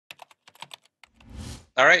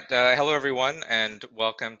All right, hello everyone, and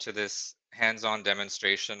welcome to this hands-on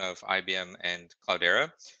demonstration of IBM and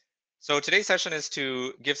Cloudera. So today's session is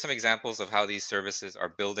to give some examples of how these services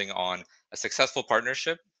are building on a successful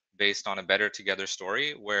partnership based on a better together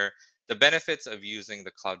story, where the benefits of using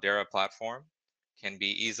the Cloudera platform can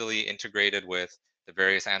be easily integrated with the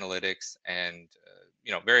various analytics and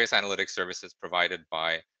various analytics services provided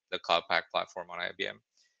by the Cloud Pak platform on IBM.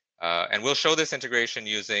 And we'll show this integration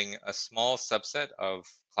using a small subset of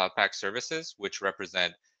Cloud Pak services, which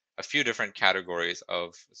represent a few different categories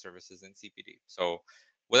of services in CPD. So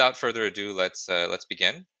without further ado, let's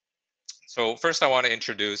begin. So first, I want to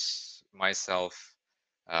introduce myself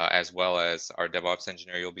as well as our DevOps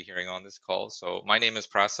engineer you'll be hearing on this call. So my name is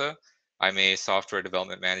Prasa. I'm a software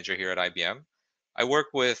development manager here at IBM. I work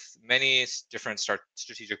with many different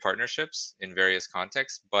strategic partnerships in various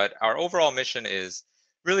contexts, but our overall mission is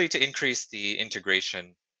really to increase the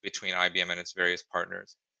integration between IBM and its various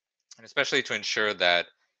partners, and especially to ensure that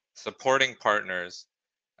supporting partners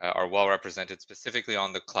are well represented specifically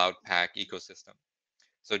on the Cloud Pak ecosystem.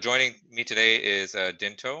 So joining me today is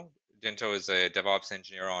Dinto. Dinto is a DevOps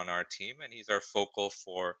engineer on our team, and he's our focal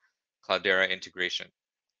for Cloudera integration.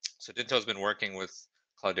 So Dinto has been working with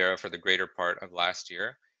Cloudera for the greater part of last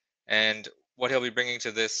year. And what he'll be bringing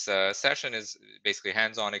to this session is basically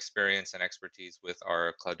hands-on experience and expertise with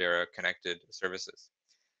our Cloudera connected services.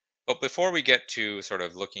 But before we get to sort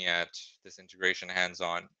of looking at this integration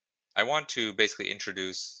hands-on, I want to basically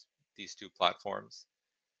introduce these two platforms.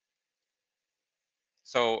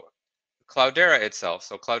 So Cloudera itself.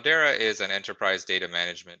 So Cloudera is an enterprise data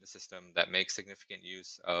management system that makes significant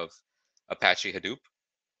use of Apache Hadoop.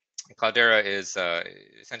 Cloudera is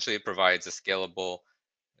essentially it provides a scalable,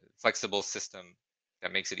 flexible system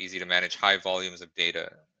that makes it easy to manage high volumes of data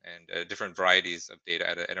and different varieties of data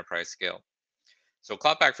at an enterprise scale. So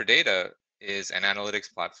Cloud Pak for Data is an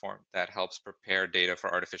analytics platform that helps prepare data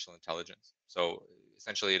for artificial intelligence. So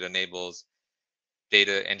essentially it enables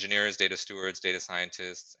data engineers, data stewards, data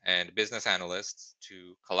scientists, and business analysts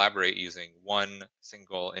to collaborate using one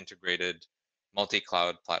single integrated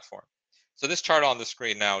multi-cloud platform. So this chart on the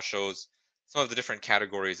screen now shows some of the different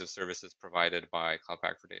categories of services provided by Cloud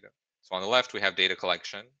Pak for Data. So on the left, we have data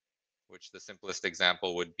collection, which the simplest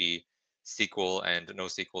example would be SQL and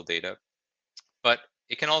NoSQL data. But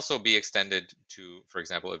it can also be extended to, for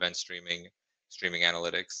example, event streaming, streaming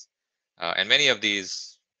analytics. And many of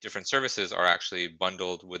these different services are actually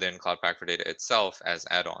bundled within Cloud Pak for Data itself as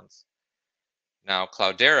add-ons. Now,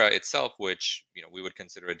 Cloudera itself, which we would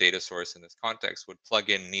consider a data source in this context, would plug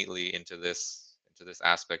in neatly into this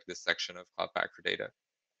aspect, this section of Cloud Pak for Data.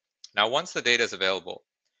 Now, once the data is available,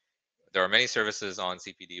 there are many services on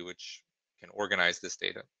CPD which can organize this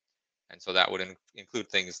data. And so that would include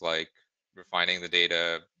things like refining the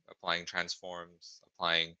data, applying transforms,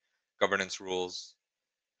 applying governance rules,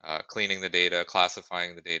 cleaning the data,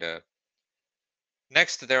 classifying the data.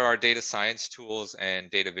 Next, there are data science tools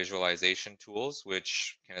and data visualization tools,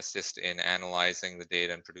 which can assist in analyzing the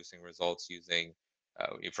data and producing results using,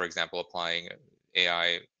 for example, applying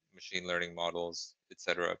AI, machine learning models,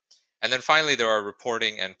 etc. And then finally, there are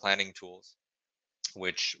reporting and planning tools,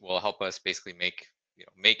 which will help us basically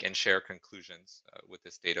make and share conclusions with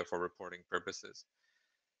this data for reporting purposes.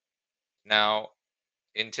 Now,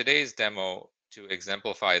 in today's demo, to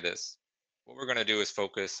exemplify this, what we're going to do is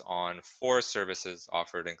focus on 4 services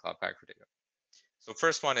offered in Cloud Pak for Data. So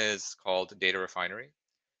first one is called Data Refinery.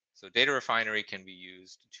 So Data Refinery can be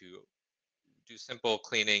used to do simple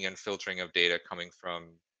cleaning and filtering of data coming from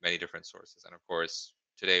many different sources. And of course,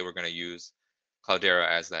 today we're going to use Cloudera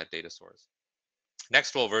as that data source.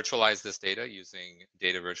 Next, we'll virtualize this data using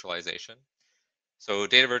data virtualization. So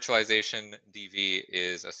data virtualization, DV,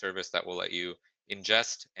 is a service that will let you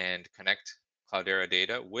ingest and connect Cloudera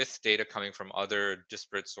data with data coming from other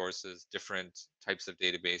disparate sources, different types of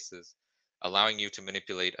databases, allowing you to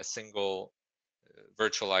manipulate a single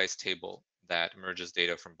virtualized table that merges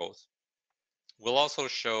data from both. We'll also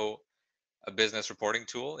show a business reporting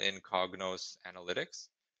tool in Cognos Analytics,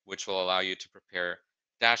 which will allow you to prepare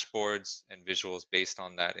dashboards and visuals based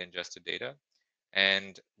on that ingested data.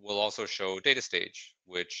 And we'll also show DataStage,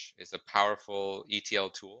 which is a powerful ETL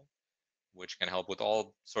tool, which can help with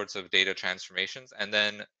all sorts of data transformations, and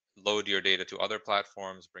then load your data to other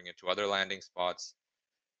platforms, bring it to other landing spots,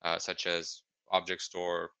 such as object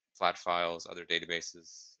store, flat files, other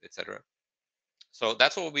databases, etc. So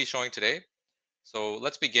that's what we'll be showing today. So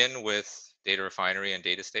let's begin with Data Refinery and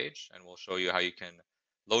DataStage, and we'll show you how you can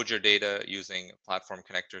load your data using platform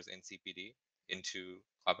connectors in CPD into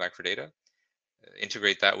Cloud Pak for Data.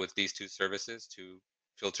 Integrate that with these 2 services to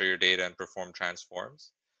filter your data and perform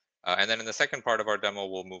transforms. And then in the second part of our demo,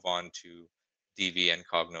 we'll move on to DV and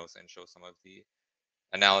Cognos and show some of the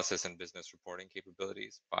analysis and business reporting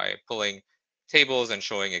capabilities by pulling tables and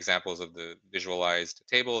showing examples of the visualized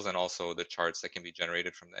tables and also the charts that can be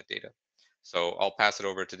generated from that data. So I'll pass it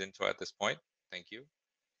over to Dinto at this point. Thank you.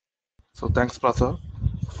 So thanks, Prasad.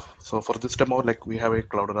 So for this demo, like we have a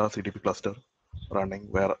Cloudera CDP cluster running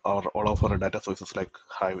where all of our data sources like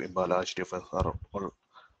Hive, Imbala, HDFS are all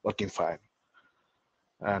working fine.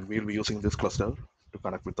 And we'll be using this cluster to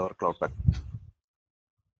connect with our Cloud Pak.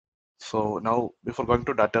 So now before going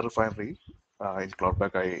to data refinery in Cloud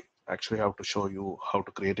Pak, I actually have to show you how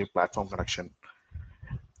to create a platform connection,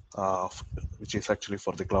 uh, which is actually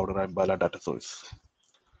for the Cloudera and Imbala data source.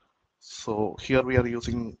 So here we are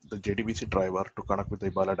using the JDBC driver to connect with the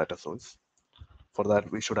Imbala data source. For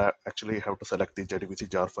that, we should actually have to select the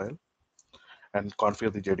JDBC jar file and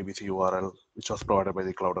configure the JDBC URL, which was provided by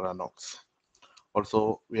the Cloudera Nox.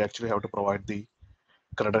 Also, we actually have to provide the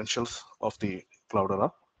credentials of the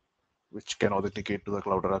Cloudera, which can authenticate to the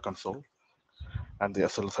Cloudera console and the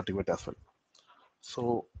SSL certificate as well.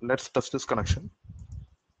 So let's test this connection.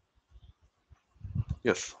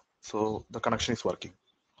 Yes, so the connection is working.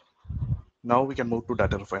 Now we can move to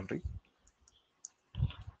data refinery.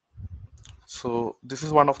 So this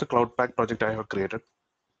is one of the Cloud Pak project I have created.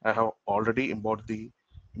 I have already imported the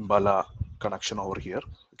Imbala connection over here.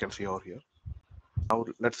 You can see over here. Now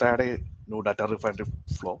let's add a new data refinery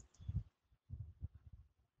flow.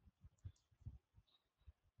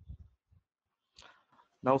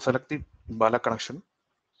 Now select the Imbala connection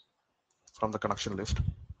from the connection list,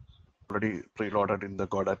 already preloaded in the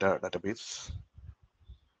Go Data database.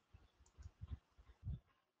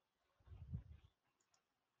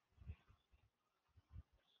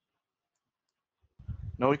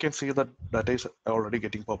 Now we can see that data is already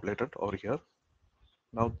getting populated over here.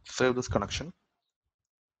 Now save this connection.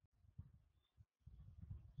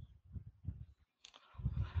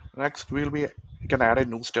 Next, we can add a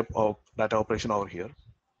new step of data operation over here.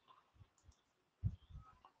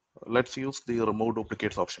 Let's use the remove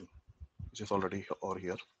duplicates option, which is already over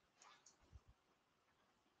here,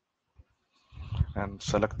 and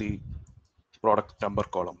select the product number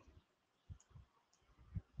column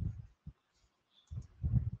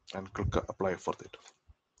and click apply for it.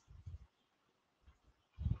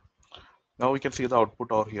 Now we can see the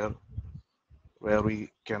output over here where we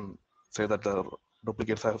can say that the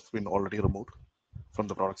duplicates have been already removed from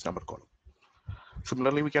the products number column.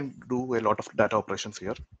 Similarly, we can do a lot of data operations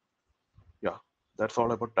here. Yeah, that's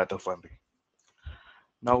all about data refinery.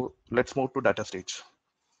 Now let's move to data stage.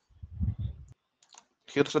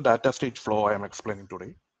 Here's the data stage flow I am explaining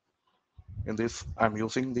today. In this, I'm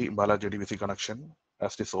using the Imbala JDBC connection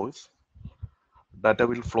as the source. Data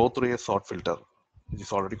will flow through a sort filter, which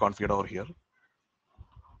is already configured over here.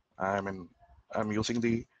 I'm using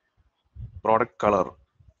the product color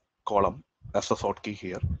column as the sort key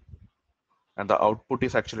here, and the output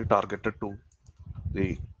is actually targeted to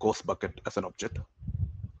the cost bucket as an object.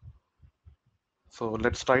 So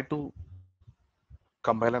let's try to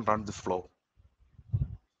compile and run this flow.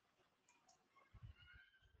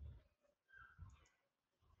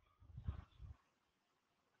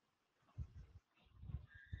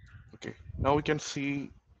 Okay, now we can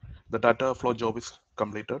see the data flow job is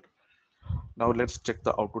completed. Now let's check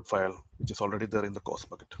the output file, which is already there in the cost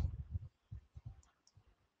bucket.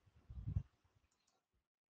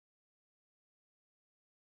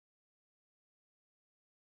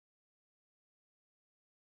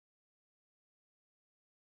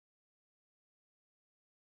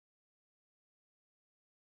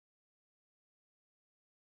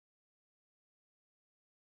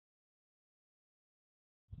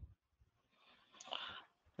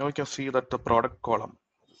 Now we can see that the product column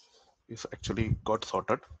is actually got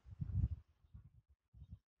sorted.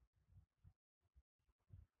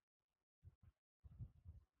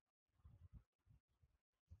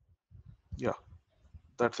 Yeah,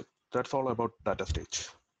 that's it. That's all about data stage.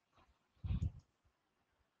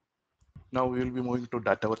 Now we will be moving to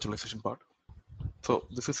data virtualization part. So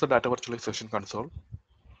this is the data virtualization console.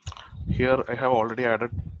 Here I have already added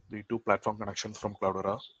the two platform connections from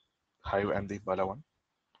Cloudera, Hive and the Bala one.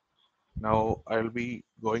 Now I will be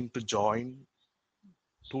going to join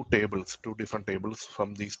two different tables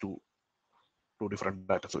from these two different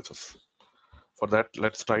data sources. For that,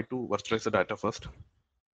 let's try to virtualize the data first.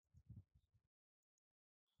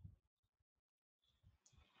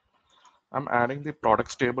 I'm adding the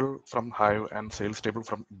products table from Hive and sales table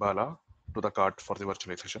from Bala to the cart for the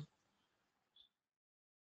virtualization.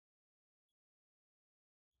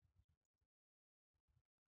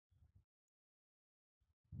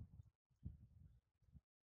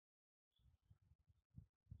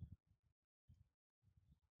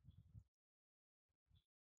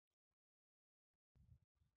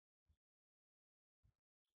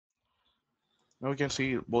 Now you can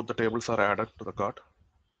see both the tables are added to the cart.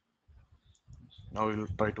 Now we'll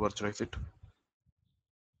try to virtualize it.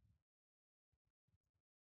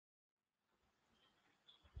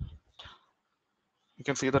 You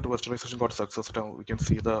can see that virtualization got success. Now we can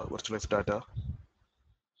see the virtualized data.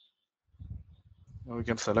 Now we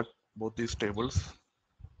can select both these tables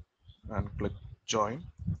and click join.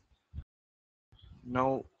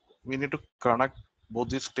 Now we need to connect both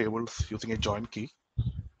these tables using a join key.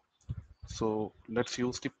 So let's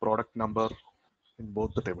use the product number in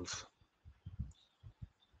both the tables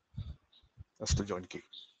as the join key.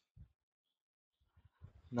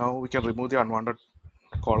 Now we can remove the unwanted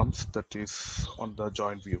columns that is on the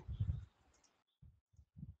join view.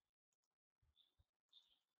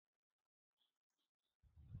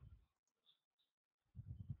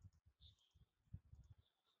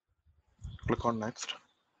 Click on next.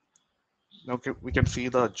 Now we can see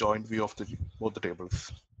the joint view of both the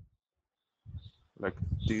tables. Like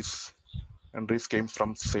these entries came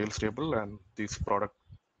from sales table and this product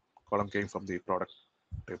column came from the product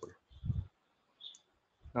table.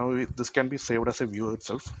 Now this can be saved as a view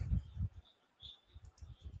itself.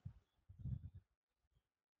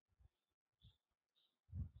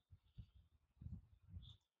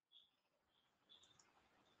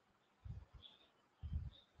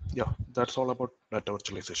 Yeah, that's all about data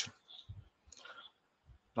virtualization.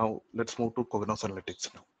 Now let's move to Cognos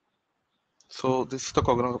Analytics now. So this is the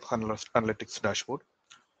Cognos Analytics dashboard.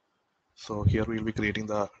 So here we'll be creating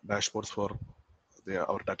the dashboards for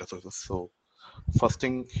our data sources. So first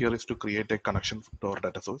thing here is to create a connection to our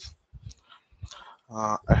data source.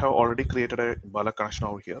 I have already created a Bala connection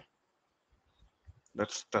over here.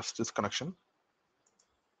 Let's test this connection.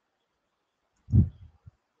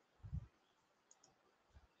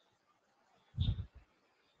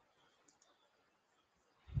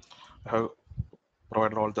 I have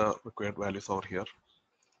provided all the required values over here.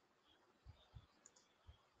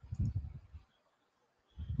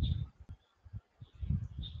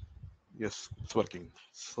 Yes, it's working.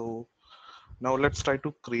 So now let's try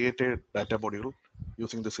to create a data module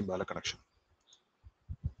using the Simbala connection.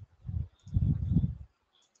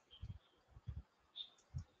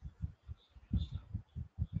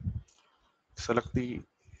 Select the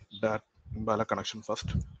dat Simbala connection first.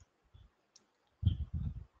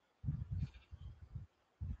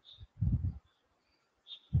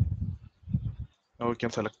 Now we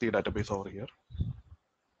can select the database over here.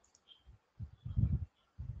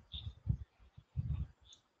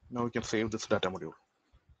 Now we can save this data module.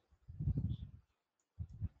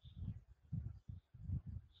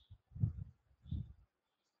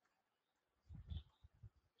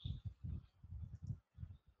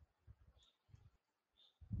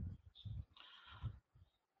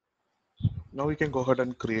 Now we can go ahead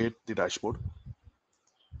and create the dashboard.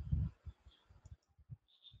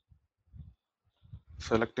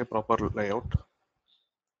 Select a proper layout.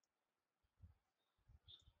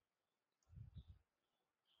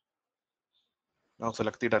 Now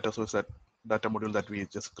select the data source, that data module that we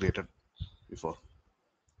just created before.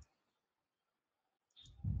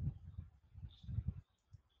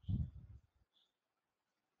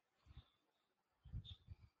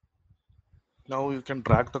 Now you can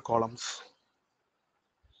drag the columns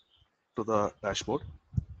to the dashboard,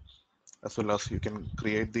 as well as you can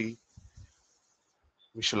create the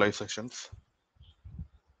visualizations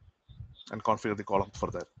and configure the columns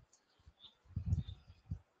for that.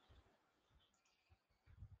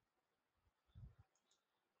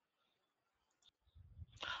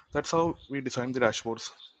 That's how we design the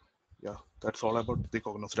dashboards. Yeah, that's all about the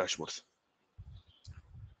Cognos dashboards.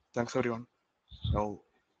 Thanks everyone. Now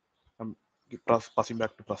I'm passing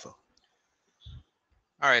back to Prasa.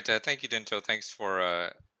 All right, thank you, Dinto. Thank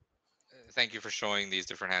you for showing these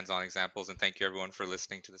different hands-on examples, and thank you everyone for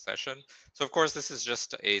listening to the session. So of course, this is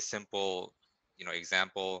just a simple,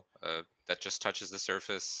 example that just touches the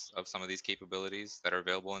surface of some of these capabilities that are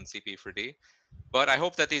available in CP4D. But I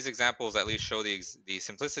hope that these examples at least show the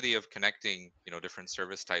simplicity of connecting, different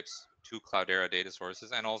service types to Cloudera data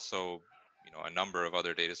sources, and also, a number of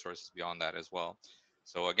other data sources beyond that as well.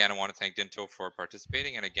 So again, I want to thank Dinto for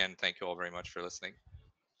participating, and again, thank you all very much for listening.